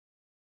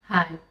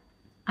Hi,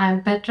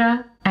 I'm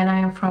Petra and I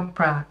am from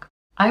Prague.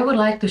 I would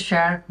like to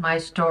share my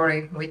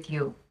story with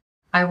you.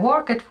 I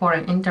worked for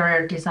an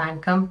interior design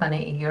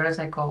company years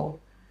ago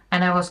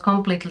and I was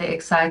completely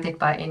excited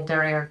by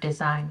interior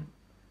design.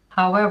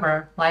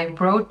 However, life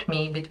brought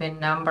me between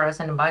numbers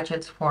and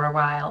budgets for a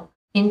while.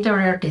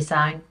 Interior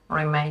design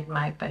remained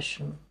my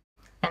passion.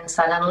 And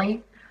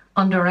suddenly,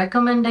 on the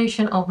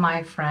recommendation of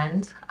my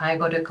friends, I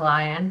got a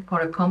client for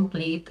a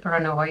complete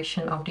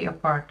renovation of the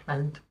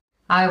apartment.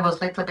 I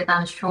was a little bit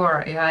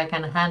unsure if I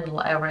can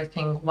handle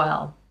everything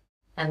well.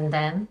 And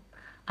then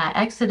I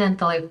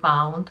accidentally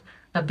found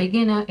a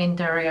beginner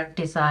interior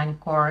design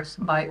course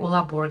by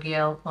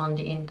Burgiel on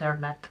the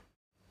internet.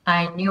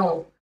 I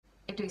knew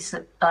it was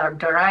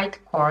the right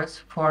course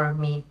for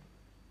me.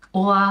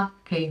 Ula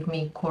gave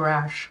me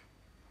courage.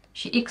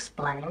 She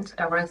explains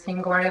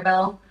everything very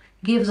well,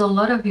 gives a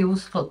lot of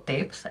useful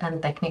tips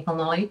and technical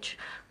knowledge,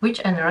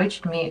 which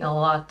enriched me a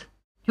lot.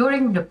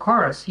 During the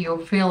course,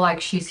 you feel like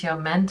she's your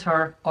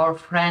mentor or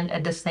friend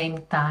at the same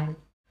time.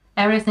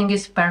 Everything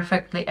is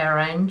perfectly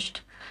arranged,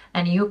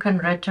 and you can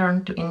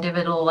return to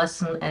individual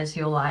lesson as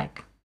you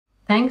like.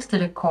 Thanks to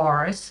the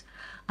course,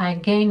 I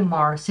gain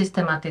more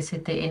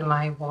systematicity in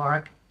my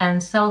work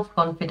and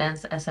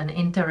self-confidence as an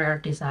interior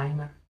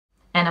designer.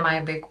 And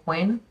my big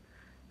win?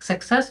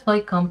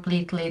 Successfully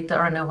completed the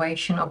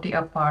renovation of the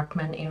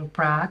apartment in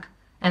Prague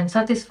and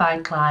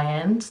satisfied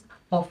clients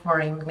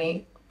offering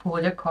me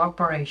full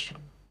cooperation.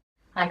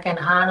 I can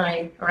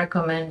highly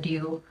recommend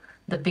you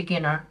the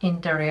beginner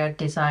interior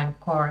design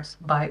course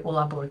by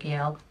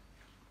Burgiel.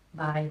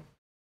 Bye.